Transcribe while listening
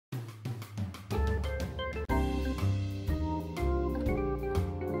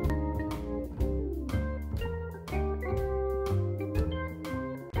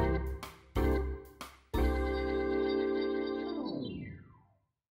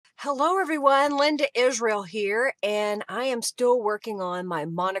Hello everyone, Linda Israel here, and I am still working on my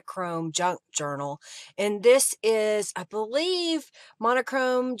Monochrome Junk Journal. And this is, I believe,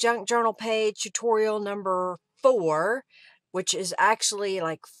 Monochrome Junk Journal page tutorial number 4, which is actually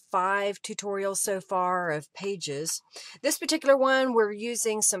like 5 tutorials so far of pages. This particular one, we're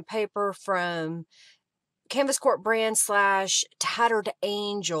using some paper from Canvas Corp brand / Tattered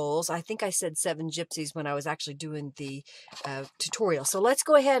Angels. I think I said 7 Gypsies when I was actually doing the tutorial. So let's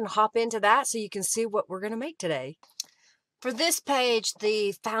go ahead and hop into that so you can see what we're going to make today. For this page,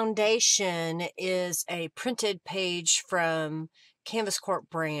 the foundation is a printed page from Canvas Corp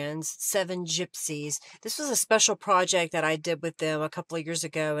brands, 7 Gypsies. This was a special project that I did with them a couple of years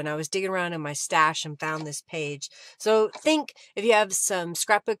ago, and I was digging around in my stash and found this page. So think if you have some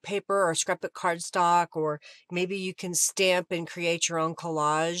scrapbook paper or scrapbook cardstock, or maybe you can stamp and create your own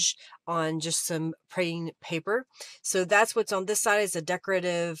collage on just some plain paper. So that's what's on this side is a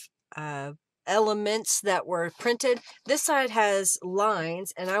decorative elements that were printed. This side has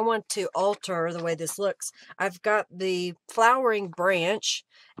lines, and I want to alter the way this looks. I've got the flowering branch,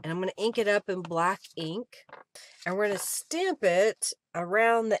 and I'm going to ink it up in black ink, and we're going to stamp it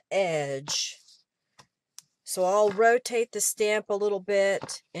around the edge. So I'll rotate the stamp a little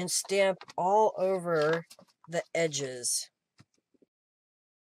bit and stamp all over the edges.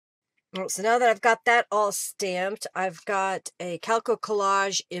 So now that I've got that all stamped, I've got a Calico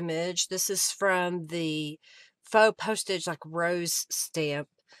collage image. This is from the Faux Postage, like rose stamp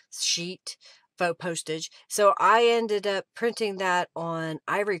sheet, Faux Postage. So I ended up printing that on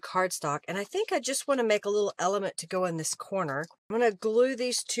ivory cardstock, and I think I just want to make a little element to go in this corner. I'm going to glue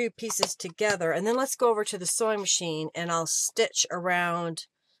these two pieces together, and then let's go over to the sewing machine and I'll stitch around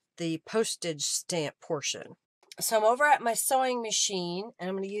the postage stamp portion. So I'm over at my sewing machine, and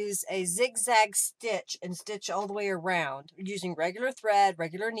I'm going to use a zigzag stitch and stitch all the way around using regular thread,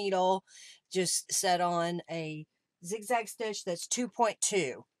 regular needle, just set on a zigzag stitch that's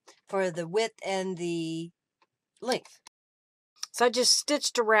 2.2 for the width and the length. So I just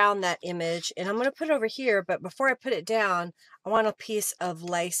stitched around that image, and I'm going to put it over here, but before I put it down, I want a piece of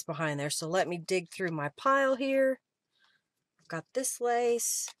lace behind there. So let me dig through my pile here. I've got this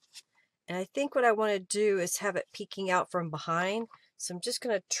lace. And I think what I want to do is have it peeking out from behind. So I'm just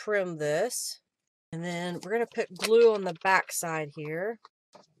going to trim this. And then we're going to put glue on the back side here.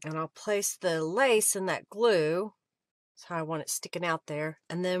 And I'll place the lace in that glue. That's how I want it sticking out there.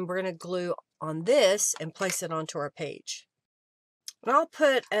 And then we're going to glue on this and place it onto our page. And I'll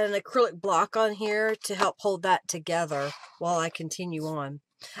put an acrylic block on here to help hold that together while I continue on.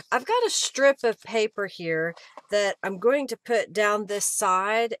 I've got a strip of paper here that I'm going to put down this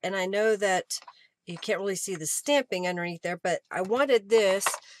side, and I know that you can't really see the stamping underneath there, but I wanted this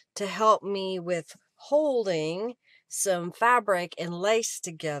to help me with holding some fabric and lace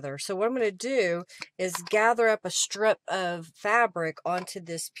together. So what I'm going to do is gather up a strip of fabric onto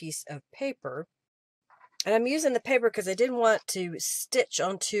this piece of paper. And I'm using the paper because I didn't want to stitch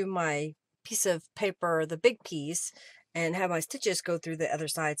onto my piece of paper, the big piece, and have my stitches go through the other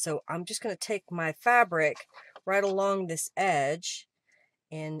side. So I'm just going to take my fabric right along this edge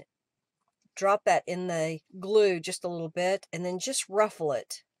and drop that in the glue just a little bit, and then just ruffle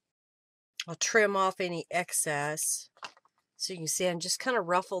it. I'll trim off any excess. So you can see I'm just kind of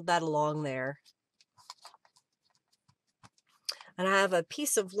ruffled that along there. And I have a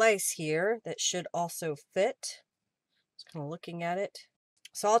piece of lace here that should also fit. Just kind of looking at it.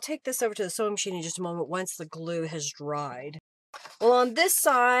 So I'll take this over to the sewing machine in just a moment once the glue has dried. Well, on this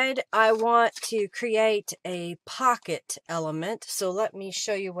side, I want to create a pocket element. So let me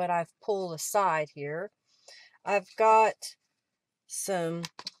show you what I've pulled aside here. I've got some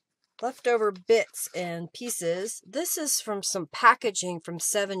leftover bits and pieces. This is from some packaging from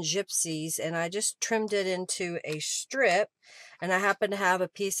 7 Gypsies, and I just trimmed it into a strip, and I happen to have a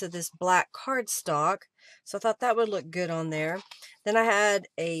piece of this black cardstock, so I thought that would look good on there. Then I had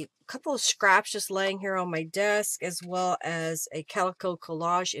a couple of scraps just laying here on my desk, as well as a Calico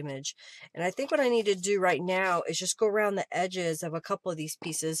collage image. And I think what I need to do right now is just go around the edges of a couple of these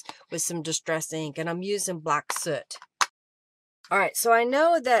pieces with some distress ink, and I'm using black soot. Alright, so I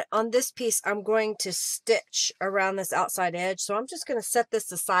know that on this piece I'm going to stitch around this outside edge, so I'm just going to set this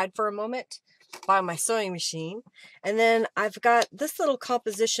aside for a moment by my sewing machine. And then I've got this little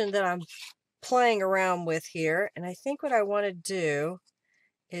composition that I'm playing around with here, and I think what I want to do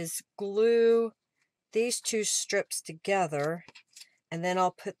is glue these two strips together, and then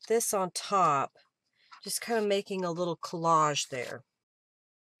I'll put this on top, just kind of making a little collage there.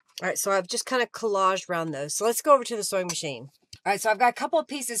 Alright, so I've just kind of collaged around those. So let's go over to the sewing machine. All right, so I've got a couple of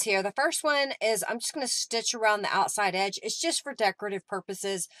pieces here. The first one is I'm just going to stitch around the outside edge. It's just for decorative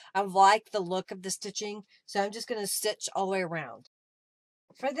purposes. I like the look of the stitching, so I'm just going to stitch all the way around.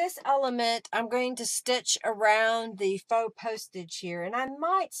 For this element, I'm going to stitch around the faux postage here, and I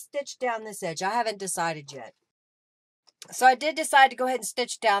might stitch down this edge. I haven't decided yet. So I did decide to go ahead and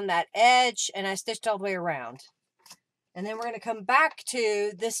stitch down that edge, and I stitched all the way around. And then we're going to come back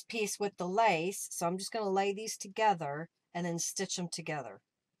to this piece with the lace. So I'm just going to lay these together and then stitch them together.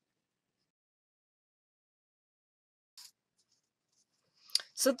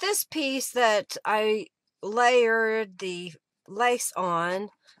 So this piece that I layered the lace on,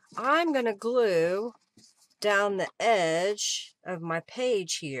 I'm going to glue down the edge of my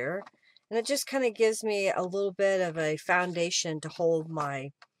page here. And it just kind of gives me a little bit of a foundation to hold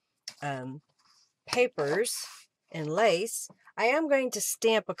my papers and lace. I am going to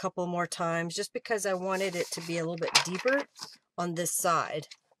stamp a couple more times just because I wanted it to be a little bit deeper on this side.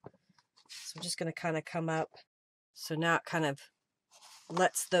 So I'm just going to kind of come up. So now it kind of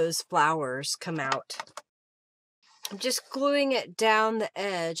lets those flowers come out. I'm just gluing it down the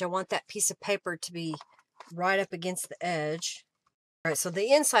edge. I want that piece of paper to be right up against the edge. All right, so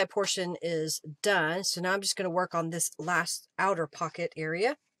the inside portion is done. So now I'm just going to work on this last outer pocket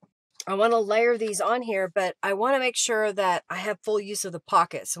area. I want to layer these on here, but I want to make sure that I have full use of the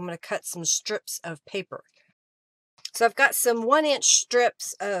pocket. So I'm going to cut some strips of paper. So I've got some 1-inch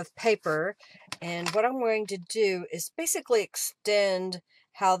strips of paper, and what I'm going to do is basically extend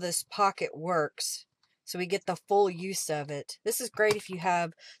how this pocket works so we get the full use of it. This is great if you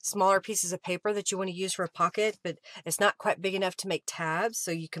have smaller pieces of paper that you want to use for a pocket, but it's not quite big enough to make tabs,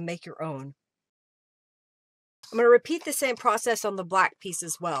 so you can make your own. I'm going to repeat the same process on the black piece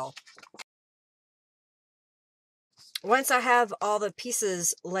as well. Once I have all the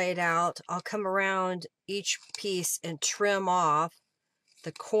pieces laid out, I'll come around each piece and trim off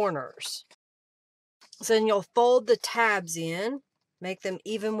the corners. So then you'll fold the tabs in, make them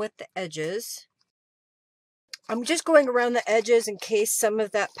even with the edges. I'm just going around the edges in case some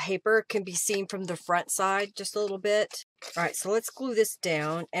of that paper can be seen from the front side just a little bit. All right, so let's glue this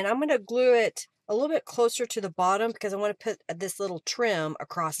down, and I'm going to glue it a little bit closer to the bottom because I want to put this little trim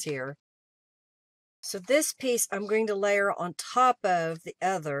across here. So this piece I'm going to layer on top of the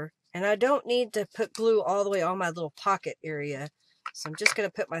other, and I don't need to put glue all the way on my little pocket area. So I'm just going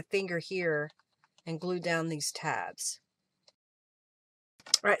to put my finger here and glue down these tabs.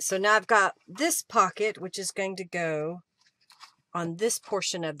 All right, so now I've got this pocket, which is going to go on this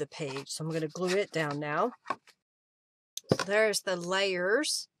portion of the page. So I'm going to glue it down now. So there's the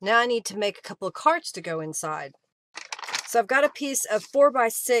layers. Now I need to make a couple of cards to go inside. So I've got a piece of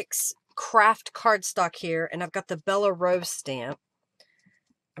 4x6 Kraft cardstock here, and I've got the Bella Rose stamp.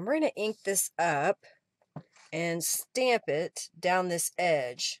 I'm going to ink this up and stamp it down this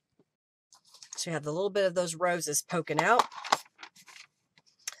edge. So you have the little bit of those roses poking out.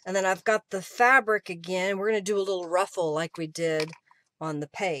 And then I've got the fabric again. We're going to do a little ruffle like we did on the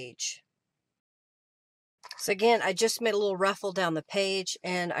page. So again, I just made a little ruffle down the page,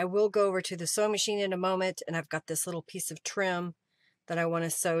 and I will go over to the sewing machine in a moment, and I've got this little piece of trim that I want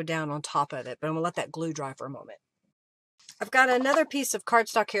to sew down on top of it, but I'm going to let that glue dry for a moment. I've got another piece of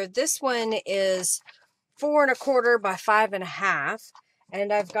cardstock here. This one is 4 1/4 by 5 1/2,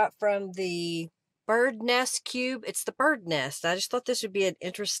 and I've got from the bird nest cube. It's the bird nest. I just thought this would be an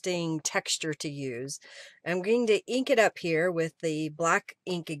interesting texture to use. I'm going to ink it up here with the black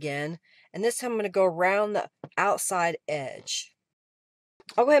ink again, and this time I'm going to go around the outside edge.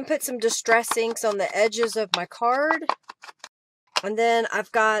 I'll go ahead and put some distress inks on the edges of my card. And then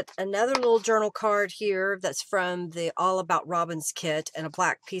I've got another little journal card here that's from the All About Robins kit and a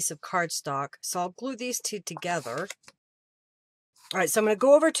black piece of cardstock. So I'll glue these two together. All right, so I'm going to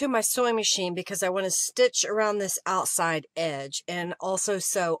go over to my sewing machine because I want to stitch around this outside edge and also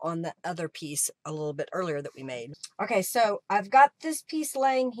sew on the other piece a little bit earlier that we made. Okay, so I've got this piece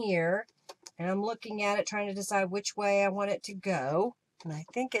laying here, and I'm looking at it trying to decide which way I want it to go. And I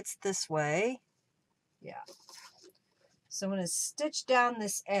think it's this way. Yeah. So I'm going to stitch down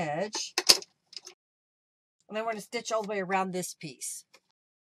this edge, and then we're going to stitch all the way around this piece.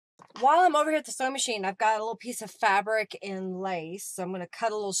 While I'm over here at the sewing machine, I've got a little piece of fabric and lace, so I'm going to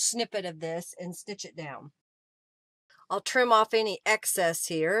cut a little snippet of this and stitch it down. I'll trim off any excess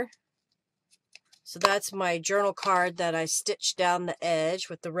here. So that's my journal card that I stitched down the edge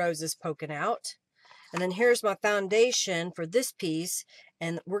with the roses poking out. And then here's my foundation for this piece,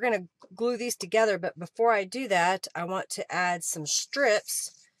 and we're going to glue these together, but before I do that, I want to add some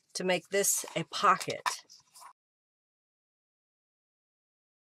strips to make this a pocket.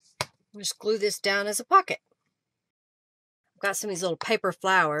 Just glue this down as a pocket. Got some of these little paper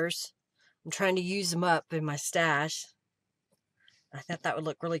flowers. I'm trying to use them up in my stash. I thought that would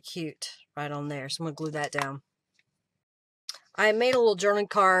look really cute right on there, so I'm going to glue that down. I made a little journaling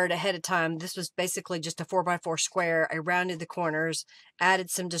card ahead of time. This was basically just a 4x4 square. I rounded the corners, added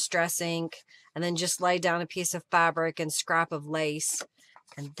some distress ink, and then just laid down a piece of fabric and scrap of lace.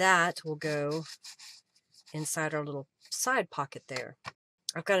 And that will go inside our little side pocket there.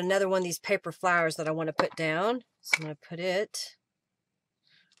 I've got another one of these paper flowers that I want to put down. So I'm going to put it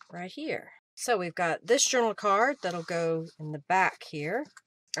right here. So we've got this journal card that'll go in the back here.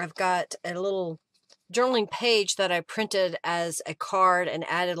 I've got a little journaling page that I printed as a card and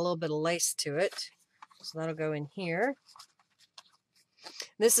added a little bit of lace to it. So that'll go in here.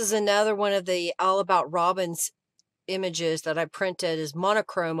 This is another one of the All About Robin's images that I printed as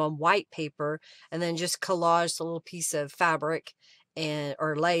monochrome on white paper and then just collaged a little piece of fabric and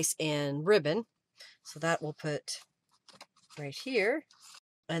or lace and ribbon. So that we'll put right here.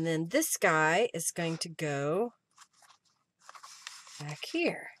 And then this guy is going to go back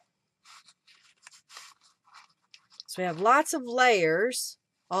here. So we have lots of layers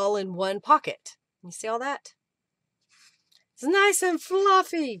all in one pocket. You see all that? It's nice and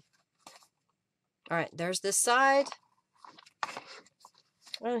fluffy. All right, there's this side.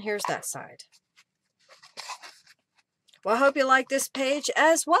 And here's that side. Well, I hope you like this page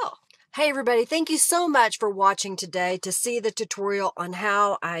as well. Hey everybody, thank you so much for watching today to see the tutorial on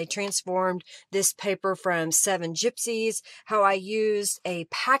how I transformed this paper from Sewn Gypsies, how I used a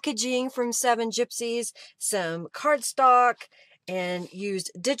packaging from Sewn Gypsies, some cardstock, and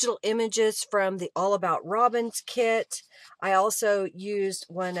used digital images from the All About Robin's kit. I also used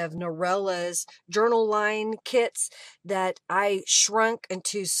one of Norella's journal line kits that I shrunk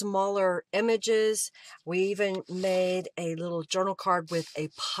into smaller images. We even made a little journal card with a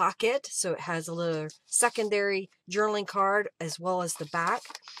pocket, so it has a little secondary journaling card as well as the back.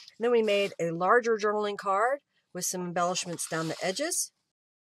 And then we made a larger journaling card with some embellishments down the edges.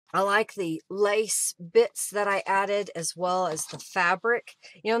 I like the lace bits that I added as well as the fabric.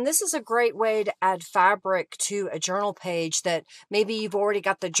 You know, and this is a great way to add fabric to a journal page that maybe you've already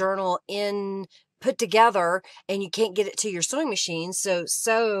got the journal in put together and you can't get it to your sewing machine. So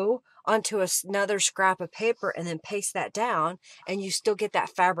sew onto another scrap of paper and then paste that down and you still get that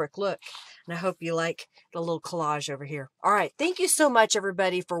fabric look. And I hope you like the little collage over here. All right. Thank you so much,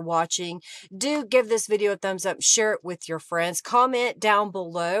 everybody, for watching. Do give this video a thumbs up. Share it with your friends. Comment down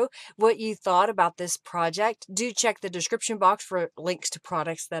below what you thought about this project. Do check the description box for links to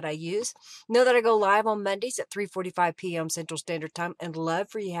products that I use. Know that I go live on Mondays at 3:45 p.m. Central Standard Time and love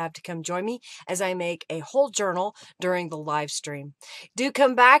for you to come join me as I make a whole journal during the live stream. Do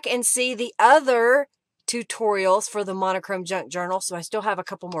come back and see the other tutorials for the Monochrome Junk Journal. So I still have a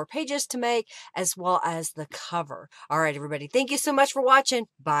couple more pages to make as well as the cover. All right, everybody. Thank you so much for watching.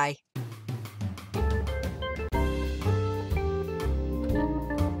 Bye.